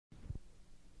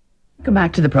Welcome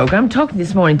back to the programme. Talking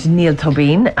this morning to Niall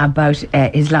Toibin about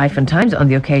his life and times on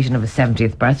the occasion of his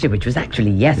 70th birthday, which was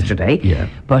actually yesterday. Yeah.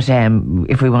 But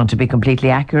if we want to be completely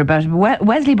accurate about it,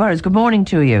 Wesley Burrows, good morning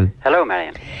to you. Hello,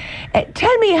 Marian.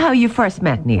 Tell me how you first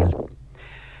met Niall.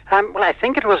 Well, I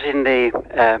think it was in the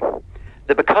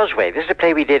Because Way. This is a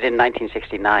play we did in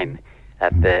 1969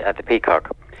 at the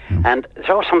Peacock. And it's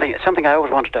always something I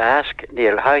always wanted to ask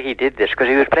Niall how he did this, because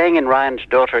he was playing in Ryan's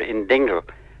Daughter in Dingle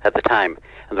at the time.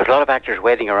 And there was a lot of actors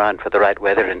waiting around for the right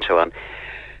weather and so on.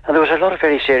 And there was a lot of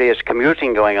very serious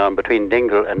commuting going on between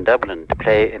Dingle and Dublin to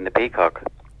play in the Peacock.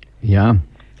 Yeah.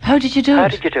 How did you do it? How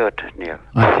did you do it, Niall?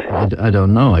 I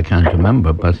don't know. I can't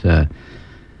remember. But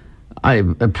I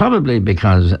probably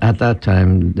because at that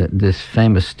time this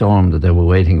famous storm that they were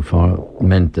waiting for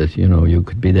meant that, you know, you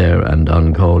could be there and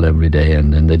on call every day,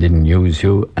 and then they didn't use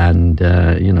you. And,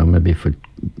 you know, maybe for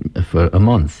a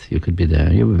month you could be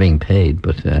there. You were being paid,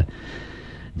 but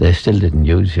they still didn't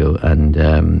use you.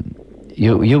 And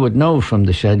you would know from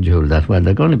the schedule that, well,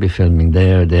 they're going to be filming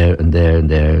there, and there, and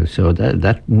there. So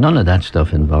that none of that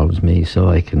stuff involves me, so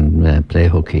I can play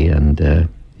hooky and,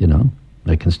 you know,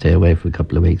 I can stay away for a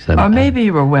couple of weeks. Or maybe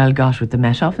you were well got with the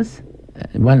Met Office?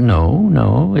 Well,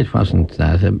 no, it wasn't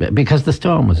that. Because the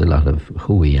storm was a lot of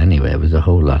hooey anyway. It was a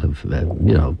whole lot of,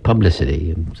 you know,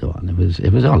 publicity and so on.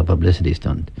 It was all a publicity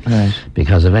stunt. Right.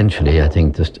 Because eventually, I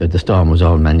think the storm was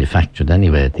all manufactured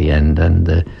anyway at the end,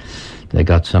 and they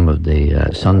got some of the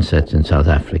sunsets in South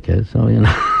Africa. So, you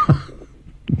know,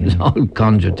 it was all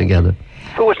conjured together.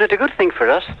 But wasn't it a good thing for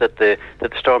us that the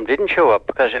storm didn't show up?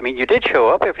 Because, I mean, you did show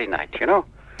up every night, you know?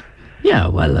 Yeah,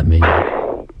 well, I mean,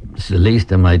 it's the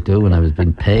least I might do when I was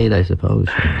being paid, I suppose.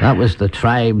 That was the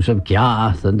tribes of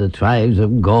Gyath and the tribes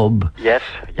of Gob. Yes.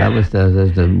 That was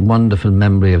the wonderful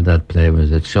memory of that play,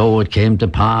 was it? So it came to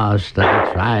pass that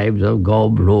the tribes of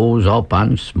Gob rose up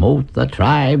and smote the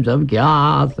tribes of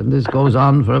Gyath, and this goes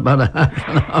on for about a half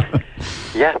an hour.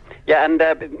 Yeah, and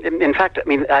in fact, I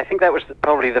mean, I think that was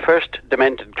probably the first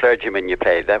demented clergyman you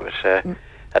played. That was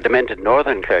a demented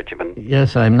northern clergyman.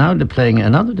 Yes, I'm now playing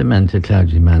another demented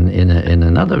clergyman in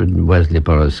another Wesley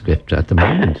Burrows script at the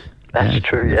moment. That's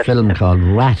true, yes. A film called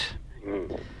Rat,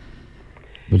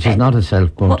 which is not a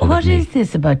self-portrait. What is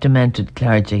this about demented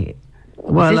clergy?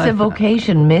 Well, is this a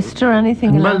vocation missed or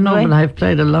anything along the way? But I've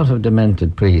played a lot of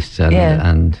demented priests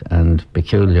and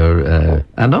peculiar,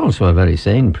 and also a very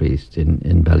sane priest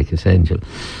in Ballycus Angel.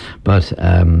 But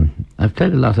I've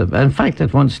played a lot of. In fact,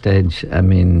 at one stage, I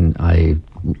mean, I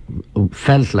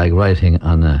felt like writing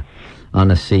on a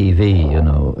CV. You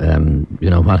know,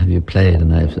 what have you played?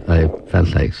 And I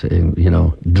felt like saying, you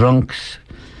know, drunks,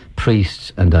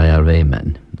 priests, and IRA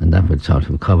men. And that would sort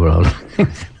of cover all the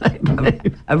things that I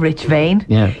believe. A rich vein.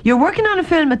 Yeah. You're working on a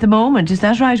film at the moment, is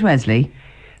that right, Wesley?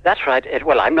 That's right.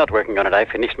 Well, I'm not working on it. I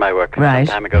finished my work right.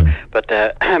 some time ago. But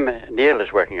Niall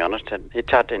is working on it, and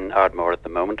it's out in Ardmore at the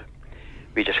moment.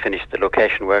 We just finished the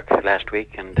location work last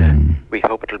week, and we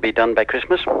hope it'll be done by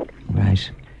Christmas. Right.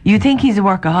 You think he's a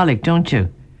workaholic, don't you?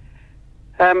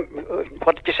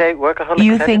 What did you say? Workaholic?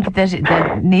 You think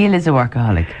that Niall is a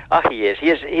workaholic? Oh, he is. He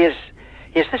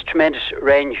has this tremendous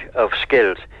range of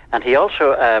skills, and he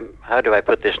also, how do I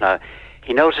put this now?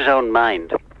 He knows his own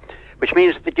mind, which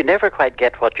means that you never quite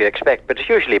get what you expect, but it's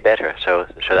usually better, so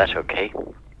that's okay.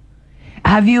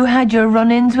 Have you had your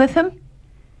run-ins with him?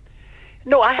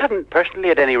 No, I haven't personally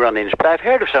had any run-ins, but I've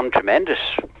heard of some tremendous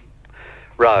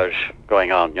rows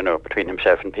going on, you know, between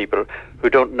himself and people who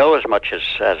don't know as much as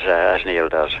Niall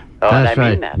does. Oh, that's and I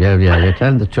right. mean that. Yeah, you're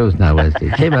telling the truth now, Wesley.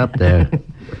 Keep up there.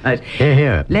 Right.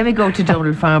 Here. Let me go to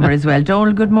Donald Farmer as well.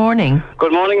 Donald, good morning.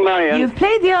 Good morning, Marian. You've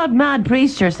played the odd mad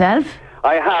priest yourself.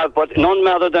 I have, but none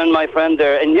other than my friend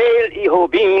there. Niall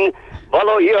Toibin,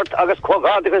 Volo Yurt, Agus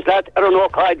Quavardicus Lat,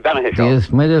 Aeronocaid Vanahisho. Yes,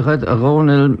 Medichat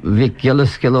Aronil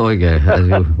Viculus Kiloiga, as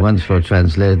you once were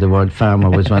translated. The word farmer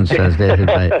was once translated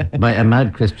by a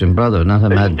mad Christian brother, not a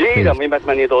mad priest. Indeed, and we met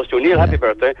many of those too. Neil, happy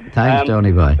birthday. Thanks,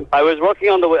 Tony Boy. I was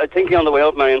thinking on the way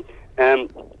up, Marian,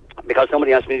 because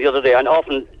somebody asked me the other day, and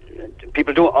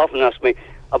people do often ask me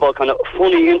about kind of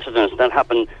funny incidents that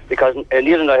happen, because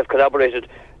Niall and I have collaborated,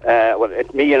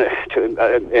 me in a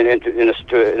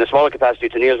smaller capacity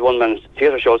to Niall's one-man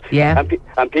theatre shows, and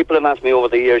people have asked me over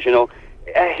the years, you know,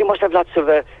 he must have lots of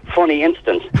funny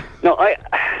incidents. No,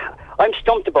 I'm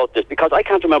stumped about this, because I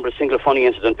can't remember a single funny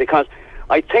incident, because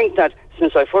I think that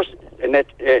since I first met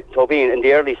Toibin in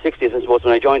the early 60s, I suppose,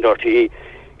 when I joined RTE,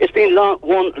 it's been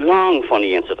one long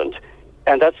funny incident.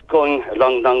 And that's going a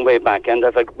long way back. And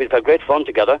we've had great fun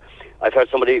together. I've heard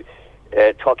somebody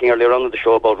talking earlier on in the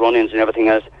show about run-ins and everything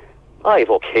else. I've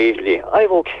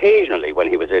occasionally, when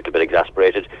he was a little bit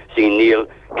exasperated, seen Neil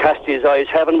cast his eyes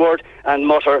heavenward and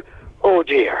mutter, "Oh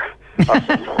dear," or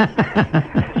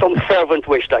some fervent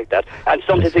wish like that. And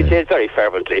sometimes he says very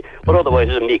fervently, but otherwise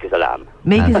he's meek as a lamb.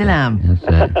 Meek as a lamb.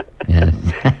 Yes.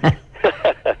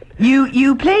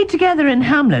 You played together in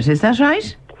Hamlet, is that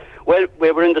right? Well,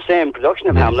 we were in the same production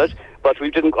of Hamlet, but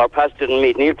our paths didn't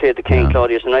meet. Neil played the King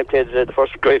Claudius, and I played the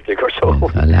first Gravedigger.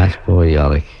 So, Alas, poor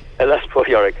Yorick. Alas, poor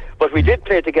Yorick. But we did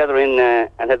play together and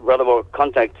had rather more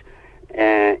contact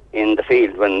in the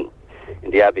field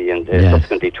in the Abbey, and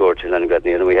subsequently toured to Leningrad,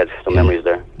 and we had some memories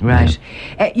there. Right.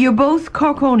 You're both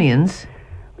Corkonians?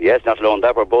 Yes, not alone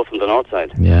that, we're both from the north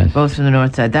side. Yes. Both from the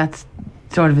north side. That's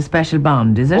sort of a special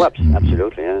bond, is it? Oh,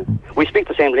 absolutely, yeah. We speak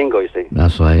the same lingo, you see.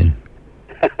 That's right.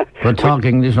 We're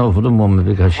talking English now for the moment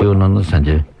because she won't understand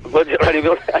you. But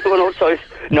anyone outside,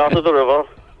 north of the river.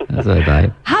 That's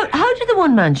right. How did the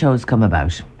one-man shows come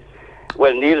about?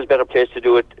 Well, Neil is better placed to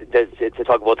do it, to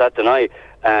talk about that than I.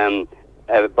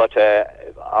 But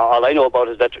all I know about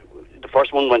is that the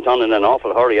first one went on in an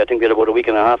awful hurry. I think we had about a week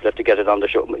and a half left to get it on the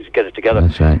show, get it together.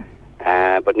 That's right.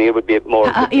 But Neil would be more...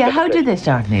 how did they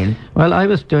start, Neil? Well, I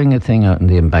was doing a thing out in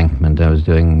the Embankment. I was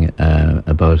doing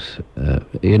about,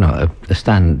 a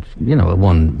stand,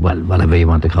 whatever you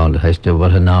want to call it. I used to do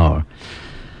about an hour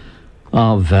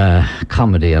of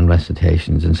comedy and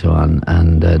recitations and so on.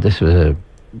 And this was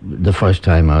the first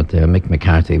time out there. Mick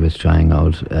McCarthy was trying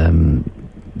out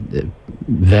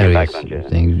various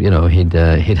things.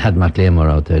 He'd had Matt Lamer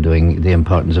out there doing The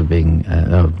Importance of Being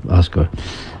Oscar.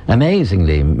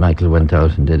 Amazingly, Michael went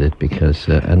out and did it because,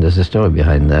 and there's a story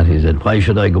behind that. He said, "Why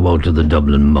should I go out to the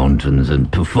Dublin mountains and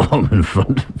perform in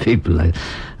front of people?"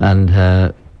 And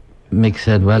Mick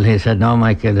said, "Well," he said, "No,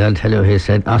 Michael, I'll tell you," he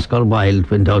said, "Oscar Wilde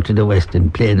went out to the West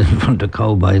and played in front of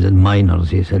cowboys and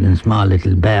miners," he said, "in small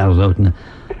little bars out in..."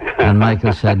 And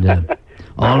Michael said,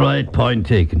 "All right, point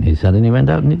taken," he said, and he went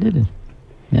out and he did it.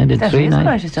 Yeah, did that 3 is nights.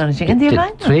 quite astonishing. In the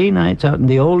Embankment? 3 nights out in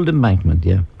the old Embankment,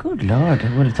 yeah. Good Lord,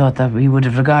 I would have thought that he would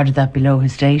have regarded that below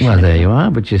his station. Well, there you are,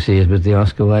 but you see, it was the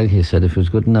Oscar Wilde. He said if it was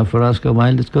good enough for Oscar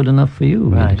Wilde, it's good enough for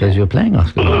you, because you're playing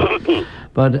Oscar Wilde.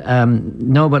 But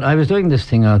but I was doing this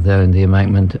thing out there in the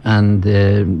Embankment, and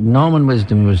Norman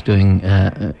Wisdom was doing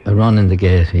a run in the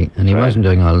Gaiety, and he wasn't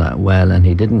doing all that well, and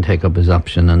he didn't take up his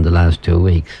option in the last 2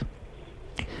 weeks.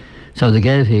 So the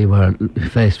Gaiety were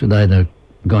faced with either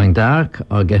going dark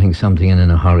or getting something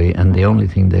in a hurry, and the only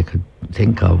thing they could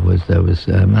think of was there was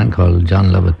a man called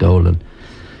John Lovett Dolan,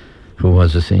 who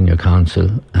was a senior counsel,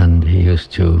 and he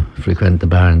used to frequent the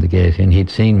bar in the Gaiety, and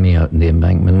he'd seen me out in the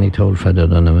Embankment, and he told Fred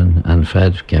O'Donovan, and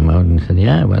Fred came out and said,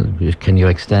 "Yeah, well, can you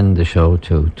extend the show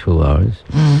to 2 hours?"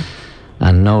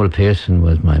 And Noel Pearson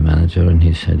was my manager, and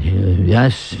he said,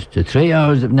 "Yes, to 3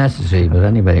 hours if necessary." But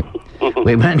anyway,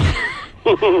 we went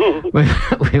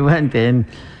we went in,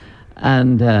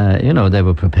 and they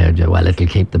were prepared. Well, it'll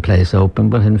keep the place open,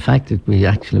 but in fact, we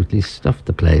absolutely stuffed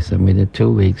the place, and we did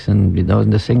 2 weeks, and there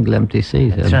wasn't a single empty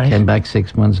seat. That's and right. Came back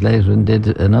 6 months later and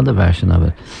did another version of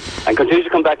it. And continued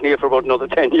to come back near for about another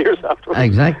 10 years afterwards.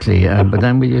 Exactly, but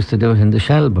then we used to do it in the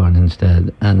Shelbourne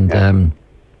instead, and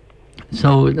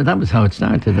so that was how it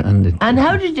started. And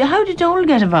how did Donald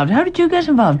get involved? How did you get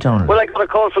involved, Donald? Well, I got a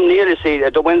call from Neil, you see,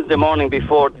 the Wednesday morning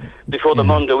before the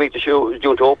Monday week the show was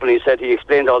due to open. He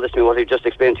explained all this to me, what he just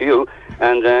explained to you,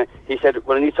 and he said,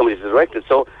 "Well, I need somebody to direct it."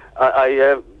 So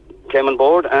I came on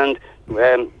board, and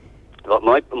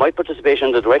my participation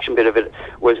in the direction bit of it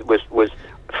was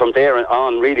from there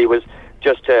on really was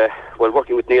just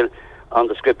working with Neil on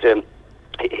the script.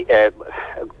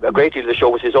 A great deal of the show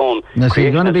was his own. Now, so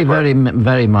you're going to be very,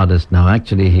 very modest now.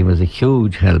 Actually, he was a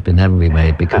huge help in every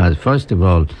way because, first of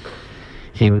all,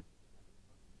 he would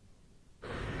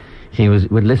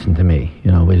listen to me,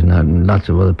 which lots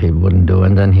of other people wouldn't do,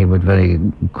 and then he would very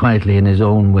quietly, in his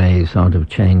own way, sort of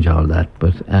change all that.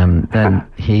 But then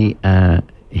he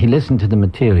listened to the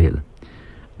material,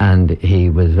 and he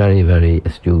was very, very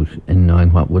astute in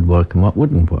knowing what would work and what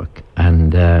wouldn't work.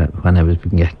 And when I was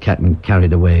getting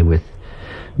carried away with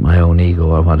my own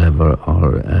ego or whatever,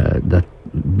 or that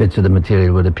bits of the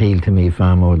material would appeal to me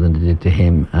far more than it did to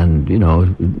him. And,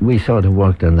 we sort of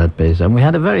worked on that basis. And we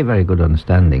had a very, very good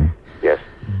understanding. Yes.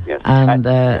 And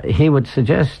he would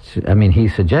suggest, he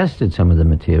suggested some of the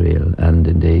material. And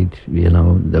indeed,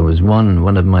 there was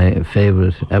one of my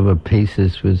favourite ever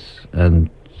pieces was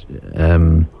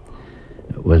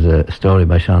a story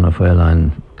by Sean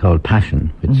O'Faolain called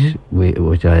Passion,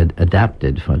 which I had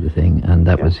adapted for the thing, and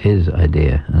that was his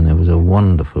idea, and it was a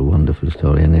wonderful, wonderful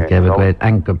story, and it gave a great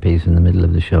anchor piece in the middle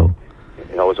of the show.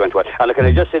 always went well. And can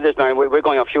I just say this, Marian? We're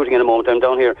going off shooting in a moment. I'm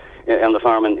down here on the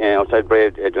farm outside Bray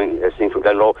doing a scene from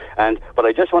Glenroe. But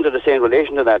I just wanted to say in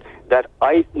relation to that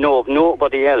I know of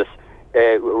nobody else.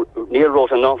 Neil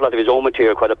wrote an awful lot of his own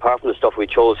material, quite apart from the stuff we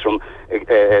chose from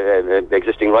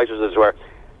existing writers as well.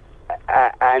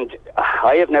 And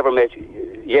I have never met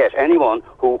yet anyone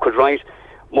who could write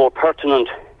more pertinent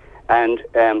and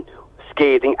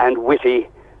scathing and witty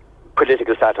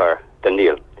political satire than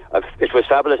Neil. It was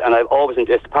fabulous, and I've always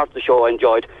it's part of the show I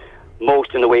enjoyed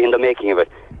most in the making of it,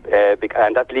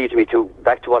 and that leads me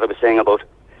back to what I was saying about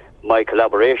my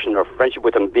collaboration or friendship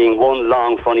with him being one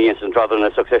long funny incident rather than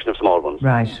a succession of small ones.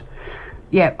 Right.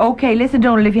 Yeah, okay, listen,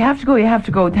 Donald, if you have to go, you have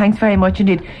to go. Thanks very much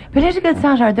indeed. Political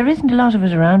satire, there isn't a lot of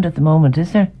it around at the moment,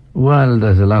 is there? Well,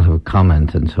 there's a lot of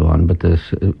comment and so on, but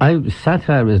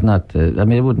satire is not,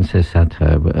 I wouldn't say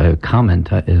satire, but comment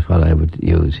is what I would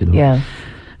use, Yeah.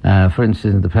 For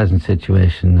instance, in the present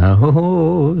situation,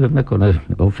 I'm not going to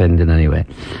offend in any way,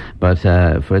 but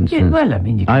for instance, you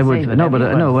can I would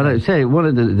what I say. One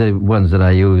of the ones that I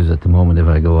use at the moment, if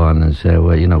I go on and say,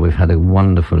 well, we've had a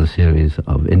wonderful series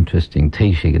of interesting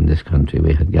Taoiseach in this country.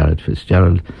 We had Garrett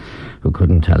Fitzgerald, who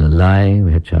couldn't tell a lie.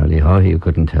 We had Charlie Haughey, who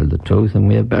couldn't tell the truth, and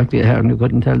we had Bertie Ahern, who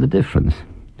couldn't tell the difference.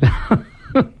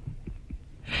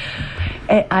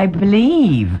 I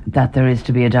believe that there is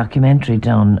to be a documentary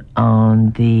done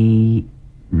on the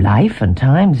life and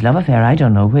times, love affair, I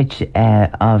don't know which,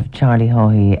 of Charlie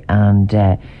Haughey and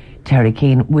Terry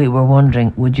Keane. We were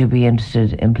wondering, would you be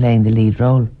interested in playing the lead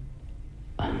role?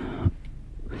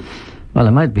 Well, I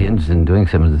might be interested in doing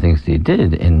some of the things that he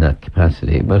did in that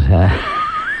capacity, but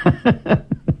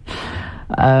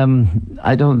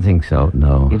I don't think so,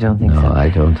 no. You don't think so? No, I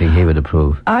don't think he would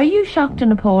approve. Are you shocked and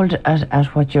appalled at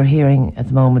what you're hearing at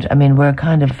the moment? I mean, we're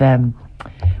kind of,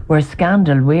 we're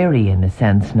scandal weary in a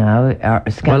sense now.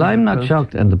 Well, I'm not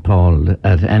shocked and appalled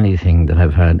at anything that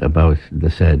I've heard about the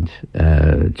said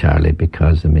Charlie,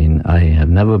 because, I have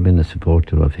never been a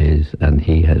supporter of his, and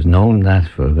he has known that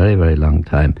for a very, very long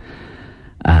time.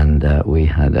 And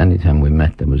anytime we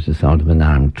met, there was a sort of an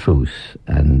armed truce,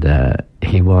 and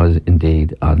he was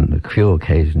indeed on a few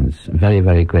occasions very,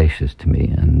 very gracious to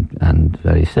me and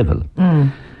very civil.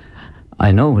 Mm.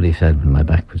 I know what he said when my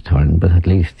back was turned, but at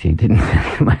least he didn't say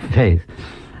it in my face.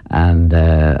 And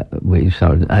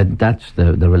that's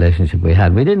the relationship we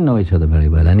had. We didn't know each other very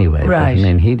well anyway. Right.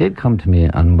 But, he did come to me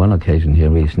on one occasion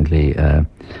here recently,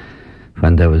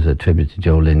 when there was a tribute to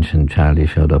Joe Lynch, and Charlie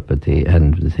showed up at the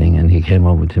end of the thing, and he came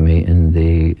over to me in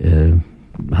the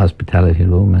hospitality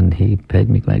room, and he paid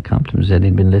me great compliments. Said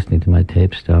he'd been listening to my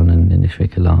tapes down in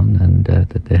Inishvikalon, and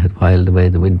that they had whiled away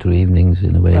the winter evenings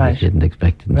in a way that he didn't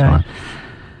expect, and so on.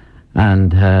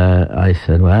 And I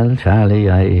said, well,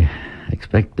 Charlie, I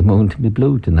expect the moon to be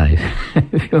blue tonight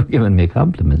if you're giving me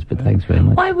compliments, but thanks very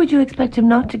much. Why would you expect him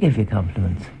not to give you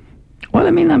compliments? Well,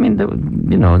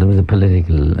 there was a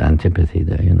political antipathy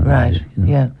there, Right,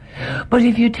 yeah. But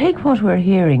if you take what we're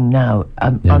hearing now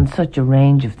on such a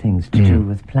range of things to do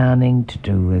with planning, to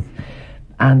do with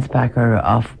Ansbacher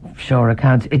offshore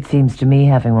accounts, it seems to me,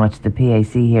 having watched the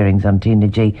PAC hearings on Tina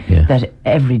G, that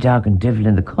every dog and devil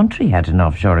in the country had an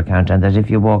offshore account, and that if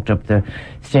you walked up the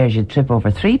stairs you'd trip over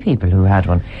 3 people who had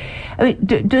one.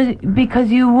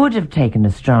 Because you would have taken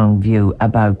a strong view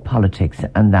about politics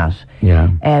and that. Yeah.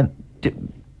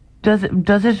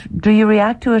 Do you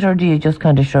react to it, or do you just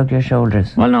kind of shrug your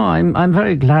shoulders? Well, no, I'm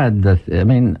very glad that,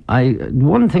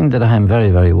 one thing that I am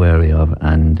very, very wary of,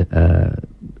 and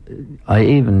I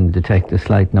even detect a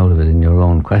slight note of it in your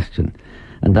own question,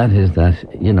 and that is that,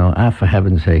 for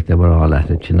heaven's sake, they were all at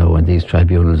it, and these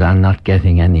tribunals are not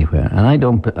getting anywhere, and I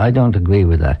don't agree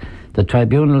with that. The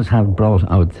tribunals have brought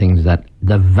out things that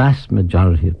the vast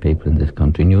majority of people in this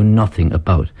country knew nothing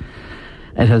about.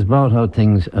 It has brought out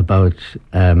things about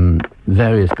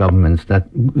various governments that,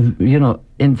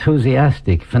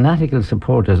 enthusiastic, fanatical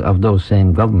supporters of those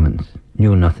same governments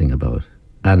knew nothing about.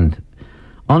 And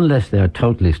unless they are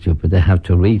totally stupid, they have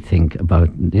to rethink about,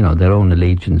 their own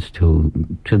allegiance to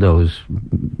those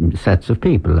sets of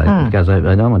people. Because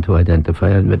I don't want to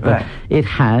identify it, but it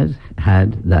has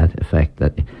had that effect,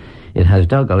 that it has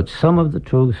dug out some of the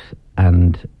truth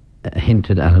and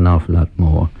hinted at an awful lot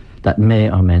more that may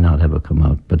or may not ever come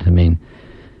out. But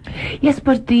yes,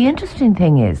 but the interesting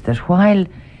thing is that while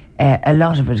a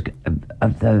lot of it,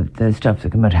 of the stuff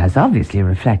that came out has obviously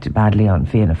reflected badly on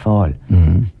Fianna Fáil,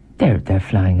 they're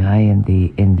flying high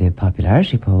in the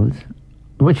popularity polls.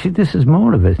 Which, this is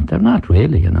more of it. They're not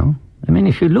really,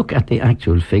 if you look at the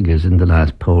actual figures in the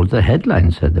last poll, the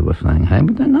headline said they were flying high,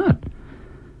 but they're not.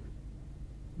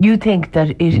 You think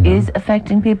that it is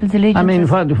affecting people's allegiance? I mean,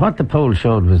 what the poll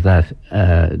showed was that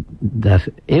that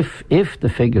if the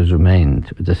figures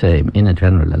remained the same in a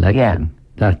general election,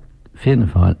 that Fianna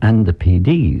Fáil and the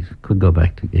PDs could go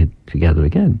back together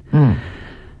again.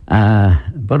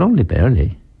 But only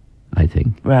barely, I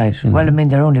think. Right. Well, I mean,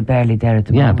 they're only barely there at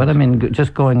the moment. Yeah, but I mean,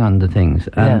 just going on the things.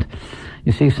 And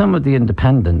you see, some of the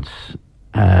independents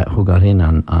who got in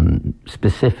on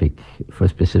specific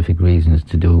reasons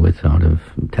to do with sort of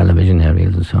television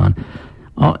aerials and so on,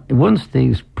 once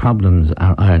these problems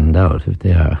are ironed out, if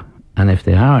they are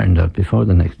ironed out before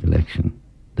the next election,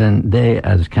 then they,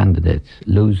 as candidates,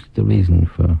 lose the reason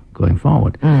for going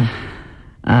forward.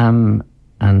 And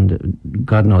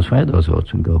God knows where those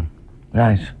votes will go.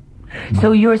 Right.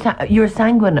 So you're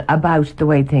sanguine about the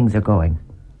way things are going?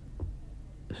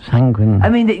 Sanguine? I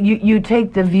mean, you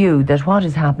take the view that what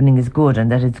is happening is good and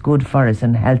that it's good for us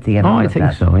and healthy and all of that. I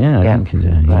think so, yeah. I think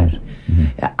right.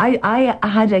 I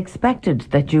had expected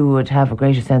that you would have a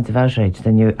greater sense of outrage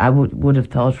than I would have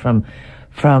thought from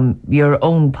your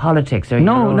own politics. Or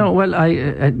No, well,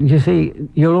 you see,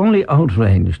 you're only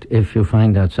outraged if you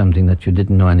find out something that you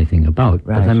didn't know anything about.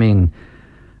 Right. But I mean,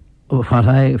 what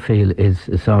I feel is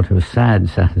a sort of sad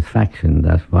satisfaction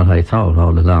that what I thought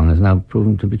all along is now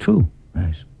proven to be true.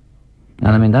 Right. And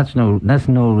I mean, that's no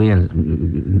real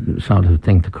sort of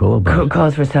thing to crow about.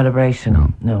 Cause for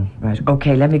celebration. No. Right.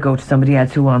 Okay, let me go to somebody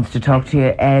else who wants to talk to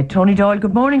you. Tony Doyle,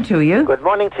 good morning to you. Good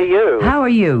morning to you. How are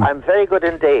you? I'm very good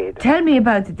indeed. Tell me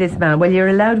about this man. Well, you're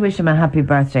allowed to wish him a happy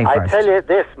birthday first. I tell you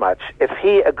this much. If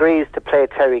he agrees to play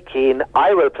Terry Keane,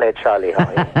 I will play Charlie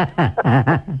Hoy.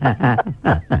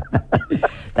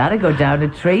 That'll go down a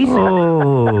treat.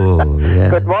 Oh, yeah.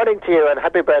 Good morning to you and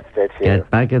happy birthday to you. Get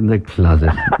back in the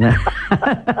closet.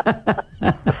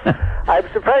 I'm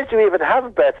surprised you even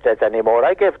have birthdays anymore.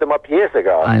 I gave them up years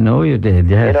ago. I know you did,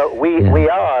 yes. You know, we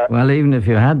are... Well, even if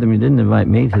you had them, you didn't invite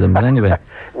me to them, but anyway.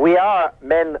 We are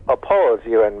men opposed,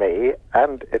 you and me,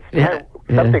 and it's time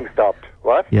something stopped.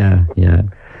 What? Yeah.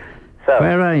 So,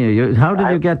 where are you? How did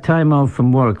you get time off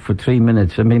from work for 3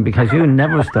 minutes? I mean, because you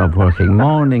never stop working,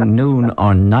 morning, noon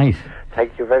or night.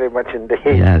 Thank you very much indeed.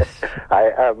 Yes.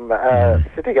 I am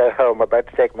sitting at home about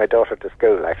to take my daughter to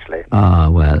school, actually. Ah,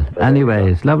 well. So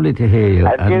anyway, it's lovely to hear you.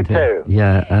 And you too.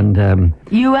 Yeah, and...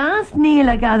 You asked Neil,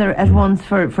 I gather, at once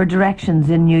for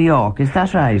directions in New York. Is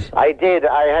that right? I did.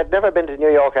 I had never been to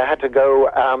New York. I had to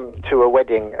go to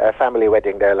a family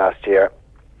wedding there last year.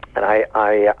 And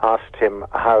I asked him,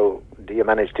 how do you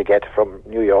manage to get from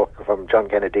New York, from John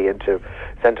Kennedy into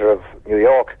centre of New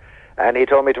York? And he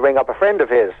told me to ring up a friend of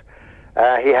his.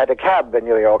 He had a cab in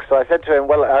New York. So I said to him,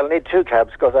 well, I'll need 2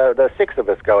 cabs because there's 6 of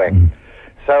us going.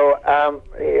 So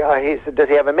he said, does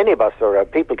he have a minibus or a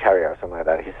people carrier or something like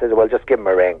that? He said, well, just give him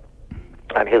a ring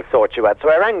and he'll sort you out. So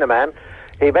I rang the man.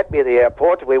 He met me at the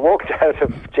airport. We walked out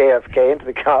of JFK into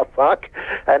the car park,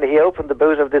 and he opened the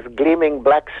boot of this gleaming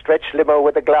black stretch limo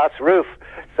with a glass roof.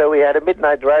 So we had a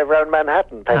midnight drive around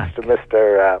Manhattan, thanks to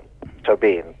Mr.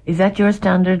 Toibin. Is that your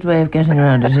standard way of getting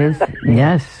around it, is?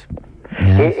 Yes.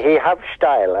 He have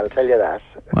style, I'll tell you that.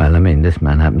 Well, I mean, this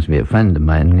man happens to be a friend of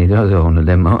mine, and he does own a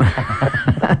limo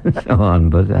and so on,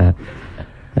 but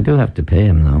I do have to pay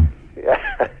him, though.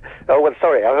 Yeah. Oh, well,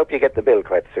 sorry, I hope you get the bill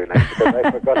quite soon, because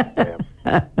I forgot to pay him.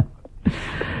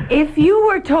 If you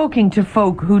were talking to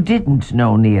folk who didn't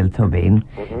know Niall Toibin,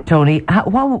 Tony,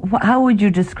 how would you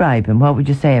describe him? What would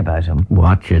you say about him?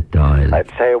 Watch it, Doyle. I'd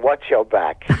say watch your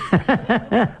back.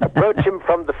 Approach him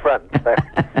from the front.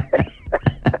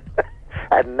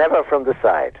 And never from the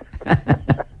side.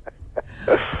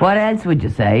 What else would you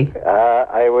say?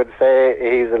 I would say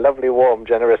he's a lovely, warm,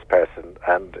 generous person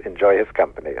and enjoy his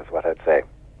company, is what I'd say.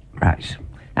 Right.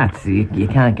 That's you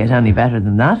can't get any better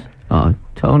than that. Oh,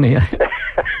 Tony, I'm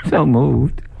so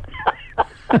moved.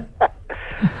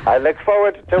 I look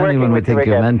forward to working with you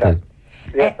again. Meant it.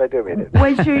 Yes, I do mean it.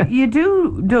 Well, sure, you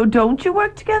don't you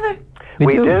work together?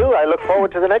 We do. I look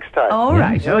forward to the next time. Oh,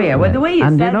 right. Oh, yeah. Well, the way you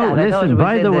said that, I thought it was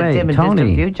by the way,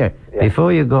 Tony, future.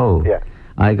 Before you go,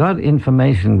 I got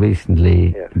information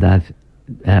recently that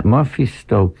Murphy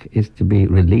Stoke is to be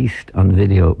released on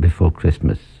video before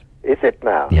Christmas. Is it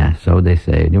now? Yeah, so they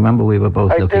say. You remember we were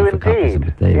both looking for copies of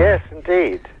it? Yes,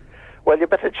 indeed. Well, you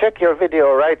better check your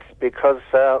video rights because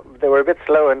they were a bit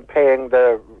slow in paying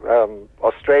the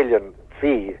Australian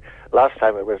fee last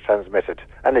time it was transmitted,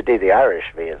 and indeed the Irish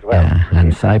fee as well. Yeah,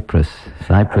 and Cyprus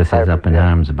is up in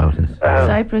arms about it.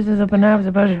 Cyprus is up in arms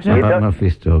about it too. About Murphy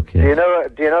Stoke, yes.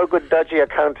 Do you know a good dodgy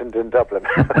accountant in Dublin?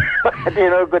 Do you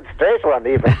know a good straight one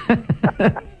even?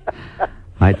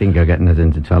 I think you're getting us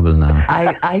into trouble now.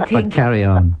 I think. But carry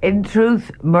on. In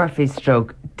truth, Murphy's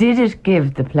stroke, did it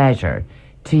give the pleasure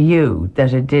to you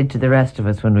that it did to the rest of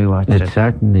us when we watched it. It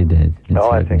certainly did.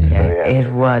 I think so,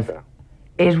 yeah.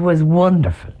 It was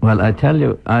wonderful. Well, I tell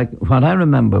you, what I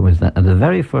remember was that at the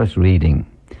very first reading,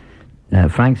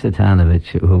 Frank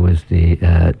Satanovich, who was the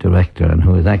director and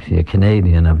who was actually a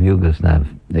Canadian of Yugoslav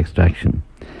extraction,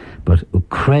 but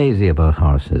crazy about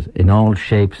horses in all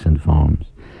shapes and forms.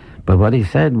 But what he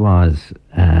said was,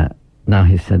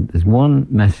 he said, there's one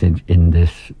message in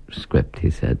this script,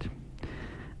 he said.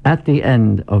 At the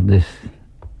end of this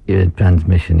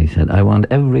transmission, he said, I want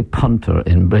every punter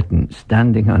in Britain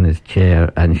standing on his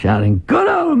chair and shouting, "Good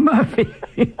old Murphy!"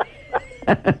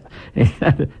 He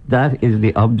said, that is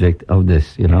the object of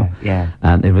this, Yeah.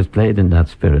 And it was played in that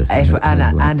spirit.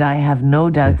 And I have no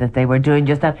doubt that they were doing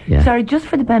just that. Yeah. Sorry, just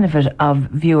for the benefit of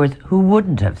viewers who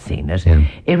wouldn't have seen it,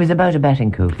 it was about a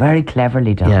betting coup, very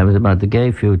cleverly done. Yeah, it was about the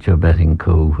gay future betting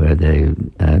coup where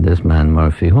this man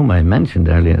Murphy, whom I mentioned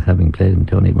earlier as having played in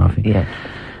Tony Murphy,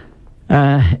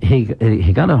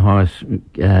 he got a horse,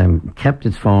 kept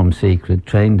its form secret,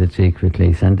 trained it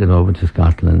secretly, sent it over to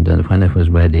Scotland, and when it was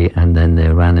ready, and then they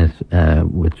ran it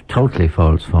with totally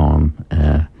false form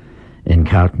in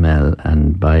Cartmel,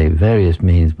 and by various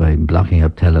means, by blocking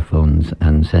up telephones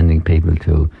and sending people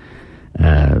to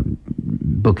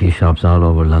bookie shops all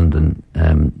over London,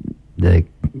 they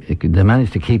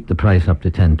managed to keep the price up to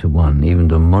 10 to 1, even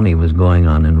though money was going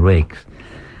on in rakes,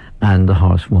 and the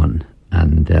horse won.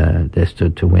 And they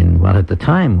stood to win what at the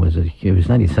time was it was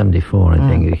 1974, I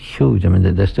think, huge. I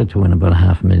mean, they stood to win about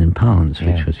 £500,000,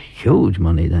 which was huge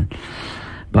money then.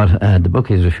 But the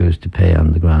bookies refused to pay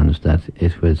on the grounds that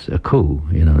it was a coup,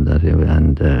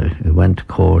 it went to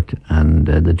court, and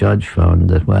the judge found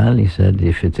that, well, he said,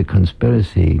 if it's a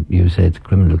conspiracy, you say it's a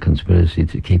criminal conspiracy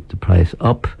to keep the price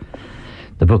up,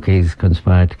 the bookies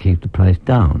conspired to keep the price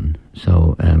down.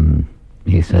 So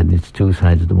he said it's two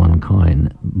sides of the one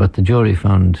coin. But the jury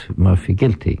found Murphy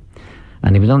guilty,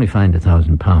 and he was only fined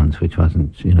 £1,000, which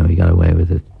wasn't, he got away with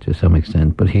it to some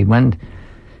extent. But he went,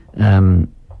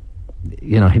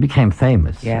 he became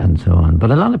famous and so on. But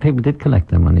a lot of people did collect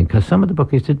their money because some of the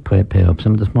bookies did pay up.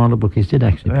 Some of the smaller bookies did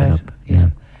actually pay up.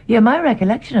 Yeah, my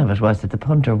recollection of it was that the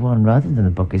punter won rather than the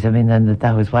bookies. I mean, then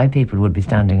that was why people would be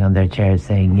standing on their chairs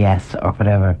saying yes or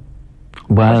whatever.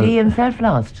 Well, but he himself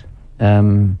lost.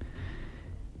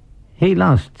 He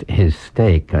lost his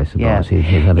stake, I suppose. Yeah.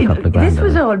 He had a couple of grand. This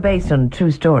was all based on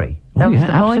true story. That was the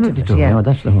point of it. True. Yeah.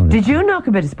 That's the whole Did you knock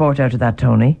a bit of sport out of that,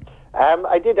 Tony?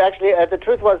 I did actually. The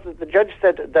truth was that the judge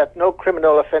said that no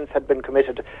criminal offence had been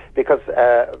committed because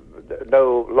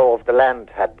no law of the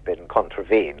land had been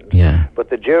contravened. Yeah.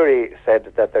 But the jury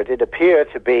said that there did appear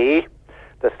to be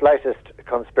the slightest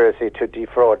conspiracy to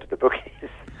defraud the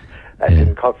bookies. And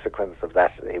in consequence of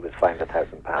that, he was fined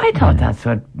 £1,000. I thought that's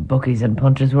what bookies and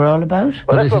punters were all about.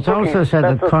 Well, that's what also said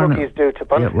that bookies do to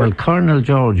punters. Yeah, well, Colonel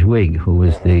George Wigg, who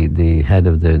was the head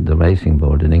of the racing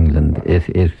board in England,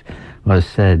 it was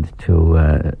said to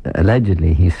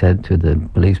allegedly he said to the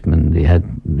policeman, the head,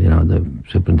 the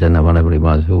superintendent or whatever he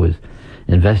was, who was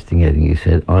investigating. He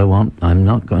said, "I'm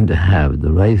not going to have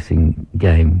the racing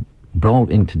game brought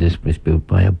into disrepute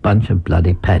by a bunch of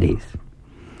bloody paddies."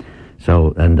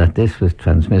 So, and that this was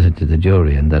transmitted to the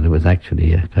jury and that it was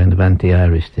actually a kind of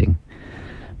anti-Irish thing.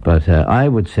 But I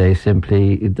would say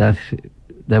simply that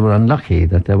they were unlucky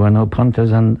that there were no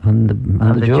punters on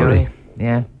the jury.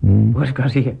 Yeah. Would have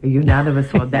got a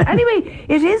unanimous one there. Anyway,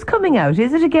 it is coming out.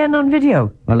 Is it again on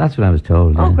video? Well, that's what I was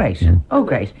told. Oh, great. Yeah. Oh,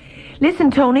 great.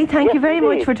 Listen, Tony, thank you very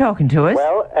much for talking to us.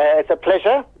 Well, it's a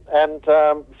pleasure. And,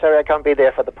 sorry I can't be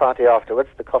there for the party afterwards,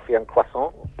 the coffee and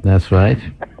croissant. That's right.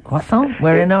 Croissant?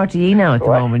 We're in RTE now at the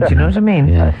moment, you know what I mean?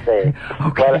 Yeah. I see.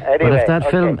 Okay. Well, anyway,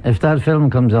 but if that film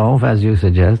comes off, as you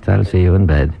suggest, I'll see you in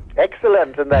bed.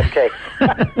 Excellent, in that case.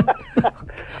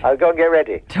 I'll go and get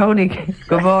ready. Tony,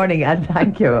 good morning, and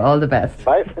thank you. All the best.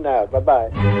 Bye for now.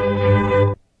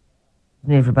 Bye-bye.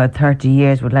 Neil, for about 30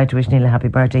 years, would like to wish Neil a happy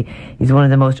birthday. He's one of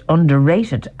the most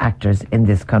underrated actors in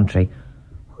this country.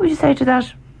 What would you say to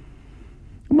that?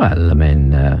 Well, I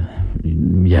mean,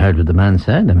 you heard what the man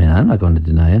said. I mean, I'm not going to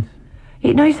deny it.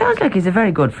 He sounds like he's a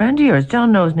very good friend of yours.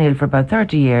 John knows Neil for about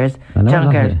 30 years. I know,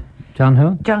 John Garrity. John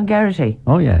who? John Garrity.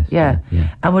 Oh, yes. Yeah.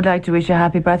 And would like to wish you a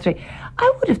happy birthday.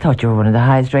 I would have thought you were one of the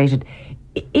highest rated.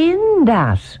 In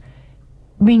that,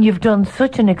 I mean, you've done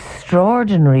such an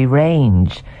extraordinary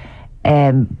range,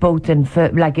 both in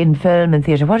film and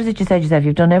theatre. What is it you said yourself?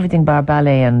 You've done everything bar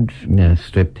ballet and... Yeah,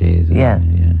 striptease. Yeah.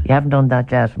 You haven't done that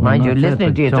yet. Mind you,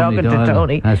 listening to you talking to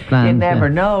Tony, you never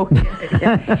know.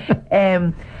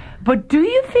 But do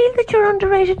you feel that you're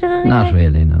underrated in any way? Not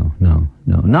really, no.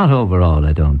 Not overall,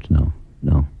 I don't, no.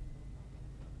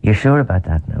 You're sure about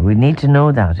that now? We need to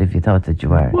know that if you thought that you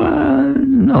were. Well,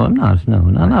 no, I'm not. No,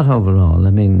 not overall. I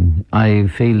mean, I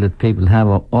feel that people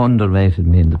have underrated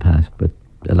me in the past, but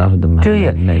a lot of them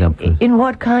have made up for it. In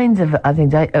what kinds of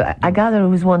things? I gather it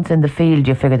was once in the field.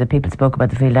 You figured that people spoke about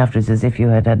the field afterwards as if you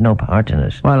had no part in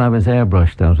it. Well, I was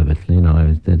airbrushed out of it. You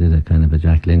know, they did a kind of a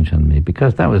Jack Lynch on me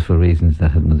because that was for reasons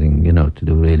that had nothing, to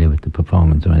do really with the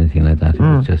performance or anything like that. It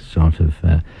was just sort of.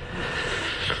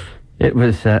 It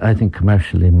was, I think,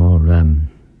 commercially more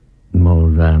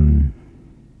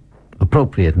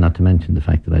appropriate. Not to mention the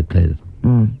fact that I'd played it.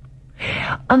 Mm.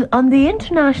 On the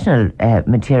international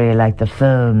material, like the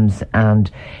films,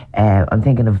 and I'm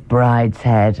thinking of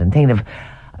Brideshead, and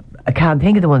I can't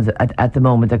think of the ones at the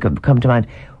moment that could come to mind.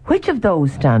 Which of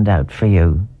those stand out for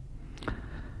you?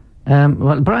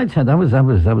 Well, Brideshead, that was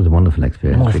a wonderful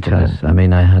experience because I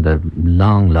mean I had a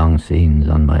long scenes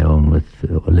on my own with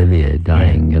Olivier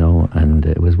dying, and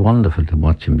it was wonderful to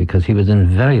watch him because he was in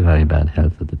very, very bad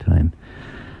health at the time.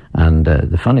 And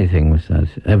the funny thing was that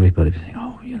everybody was saying,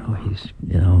 he's,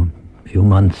 a few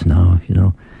months now,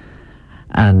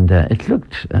 And it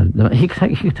looked, he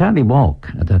could hardly walk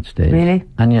at that stage. Really?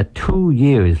 And yet 2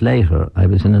 years later, I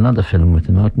was in another film with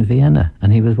him out in Vienna,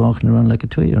 and he was walking around like a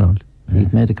 2-year-old.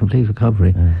 He'd made a complete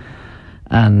recovery.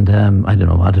 And I don't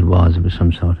know what it was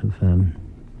some sort of...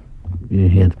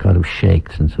 he had kind of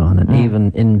shakes and so on, and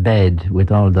even in bed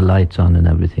with all the lights on and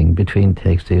everything, between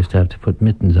takes they used to have to put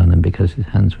mittens on him because his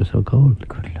hands were so cold.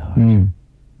 Good Lord.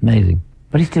 Amazing.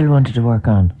 But he still wanted to work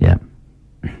on. Yeah.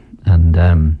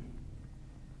 And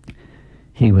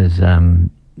he was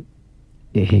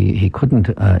he couldn't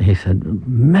he said,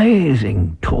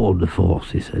 amazing tour de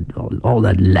force, he said, all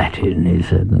that Latin, he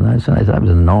said. And I said, I was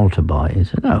an altar boy. He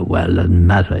said, oh well, doesn't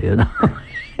matter,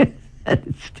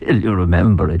 Still you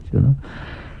remember it,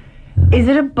 Is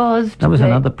it a buzz to That was play?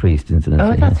 Another priest,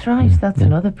 incidentally. Oh, that's right. That's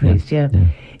another priest, yeah.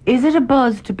 Is it a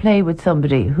buzz to play with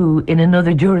somebody who, in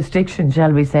another jurisdiction,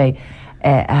 shall we say,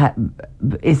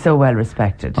 is so well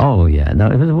respected? Oh, yeah. No,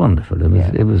 it was wonderful.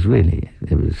 It was really,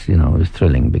 it was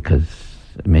thrilling because,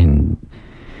 I mean,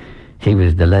 he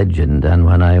was the legend, and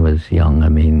when I was young, I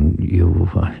mean,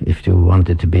 if you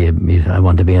wanted to be, I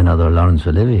want to be another Laurence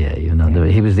Olivier,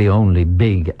 he was the only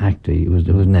big actor,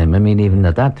 whose name, I mean, even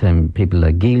at that time, people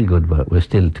like Gielgud were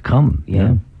still to come.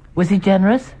 Yeah. Was he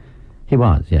generous? He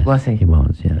was, yes. Was he? He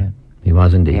was, yeah. He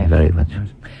was indeed, very much.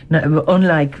 Now,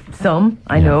 unlike some,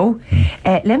 I know.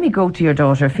 Let me go to your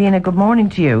daughter. Fiona, good morning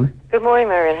to you. Good morning,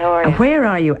 Marian. How are you? Where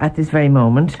are you at this very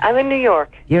moment? I'm in New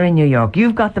York. You're in New York.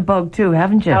 You've got the bug too,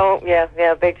 haven't you? Oh,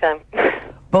 yeah, big time.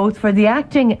 Both for the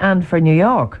acting and for New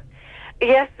York.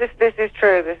 Yes, this is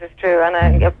true. This is true, and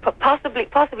I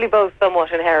possibly both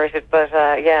somewhat inherited, but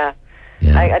yeah.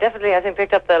 I definitely, I think,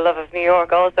 picked up the love of New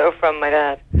York also from my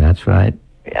dad. That's right.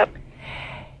 Yep.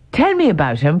 Tell me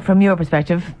about him from your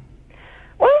perspective.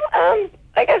 Well,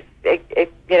 I guess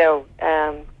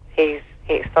he's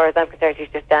as far as I'm concerned, he's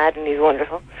just dad, and he's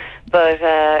wonderful. But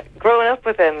growing up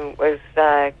with him was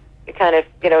kind of,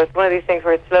 it's one of these things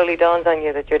where it slowly dawns on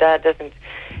you that your dad doesn't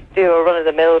do a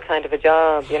run-of-the-mill kind of a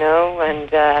job,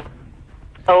 and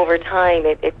over time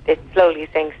it slowly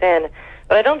sinks in.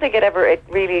 But I don't think it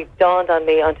really dawned on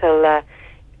me until,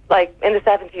 like, in the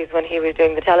 70s when he was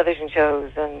doing the television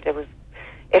shows, and it was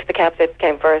If the Capsicums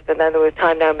came first, and then there was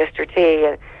Time Now, Mr. T.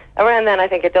 And around then, I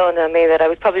think it dawned on me that I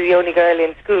was probably the only girl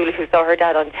in school who saw her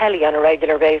dad on telly on a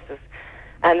regular basis.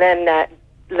 And then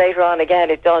later on again,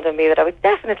 it dawned on me that I was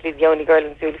definitely the only girl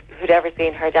in school who'd ever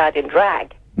seen her dad in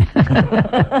drag.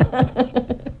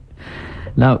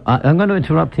 Now, I'm going to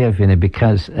interrupt here, Fiona,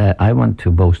 because I want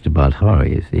to boast about her,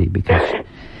 you see, because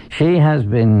she has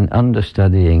been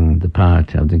understudying the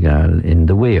part of the girl in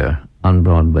The Weir on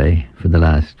Broadway for the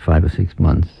last 5 or 6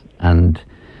 months. And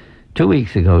 2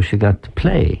 weeks ago, she got to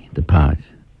play the part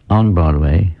on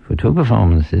Broadway for 2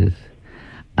 performances,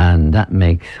 and that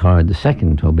makes her the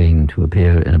second Toibin to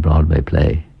appear in a Broadway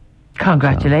play.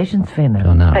 Congratulations, Fiona.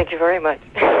 So now, Thank you very much.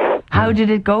 How did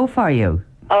it go for you?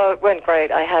 Oh, it went great.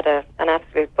 I had an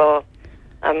absolute ball.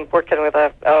 I'm working with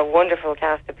a wonderful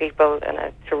cast of people in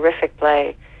a terrific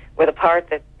play with a part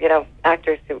that,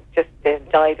 actors who just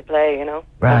die to play,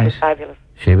 Right. It was fabulous.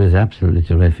 she was absolutely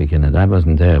terrific in it. I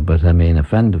wasn't there, but I mean, a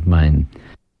friend of mine...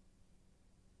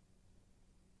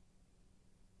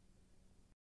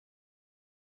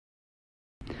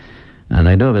 And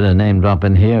I do a bit of name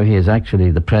dropping here. He is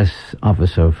actually the press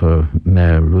officer for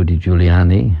Mayor Rudy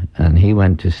Giuliani, and he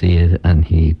went to see it, and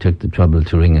he took the trouble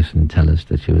to ring us and tell us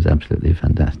that she was absolutely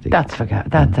fantastic. That's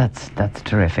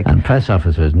terrific. And press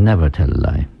officers never tell a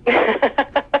lie.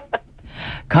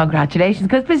 Congratulations,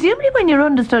 because presumably when you're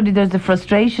understudy, there's a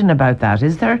frustration about that,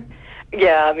 is there?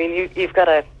 Yeah, I mean, you've got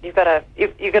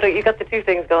the two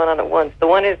things going on at once. The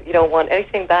one is you don't want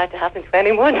anything bad to happen to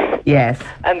anyone. Yes.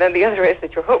 And then the other is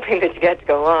that you're hoping that you get to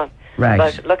go on. Right.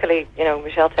 But luckily,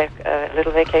 Michelle takes a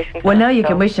little vacation. Well, now you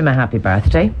can wish him a happy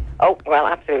birthday. Oh, well,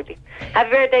 absolutely.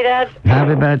 Happy birthday, Dad.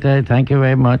 Happy birthday. Thank you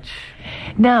very much.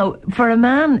 Now, for a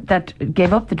man that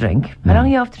gave up the drink, how long are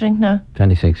you off the drink now?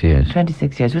 26 years.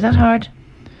 26 years. Was that hard?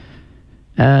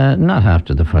 Not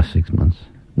after the first 6 months.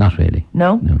 Not really.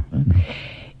 No? No.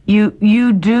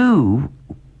 You do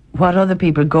what other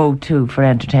people go to for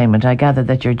entertainment. I gather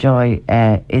that your joy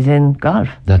is in golf.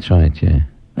 That's right, yeah.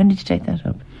 When did you take that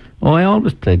up? Oh, I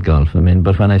always played golf.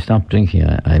 But when I stopped drinking,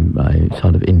 I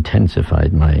sort of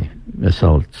intensified my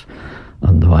assaults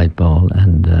on the white ball.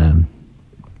 And,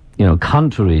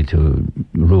 contrary to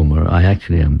rumour, I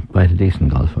actually am quite a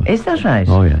decent golfer. Is that right?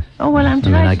 Oh, yes. Oh, well, I'm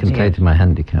delighted. I can play to my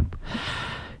handicap.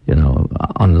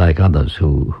 Unlike others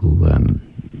who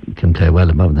can play well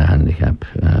above their handicap,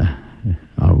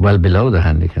 or well below their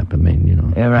handicap.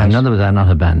 Right. In other words, I'm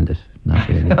not a bandit. Not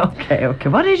really. Okay.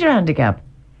 What is your handicap?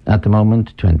 At the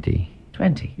moment, 20.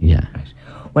 20? Yeah. Right.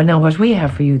 Well, now, what we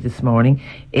have for you this morning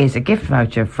is a gift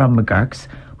voucher from McGurk's,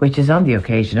 which is on the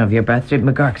occasion of your birthday.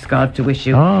 McGurk's got to wish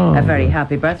you a very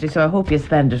happy birthday, so I hope you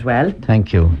spend it well.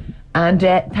 Thank you. And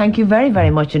thank you very,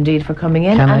 very much indeed for coming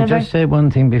in. Can I just say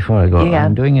one thing before I go? Yeah.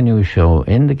 I'm doing a new show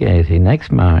in the Gaiety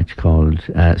next March called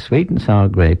Sweet and Sour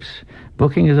Grapes.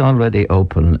 Booking is already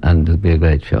open and it'll be a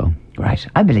great show. Right,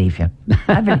 I believe you.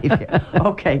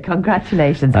 Okay,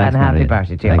 congratulations. Thanks, and happy Marian.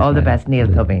 birthday to you. Thanks, all the Marian. best, Niall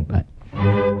Toibin.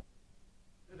 Bye.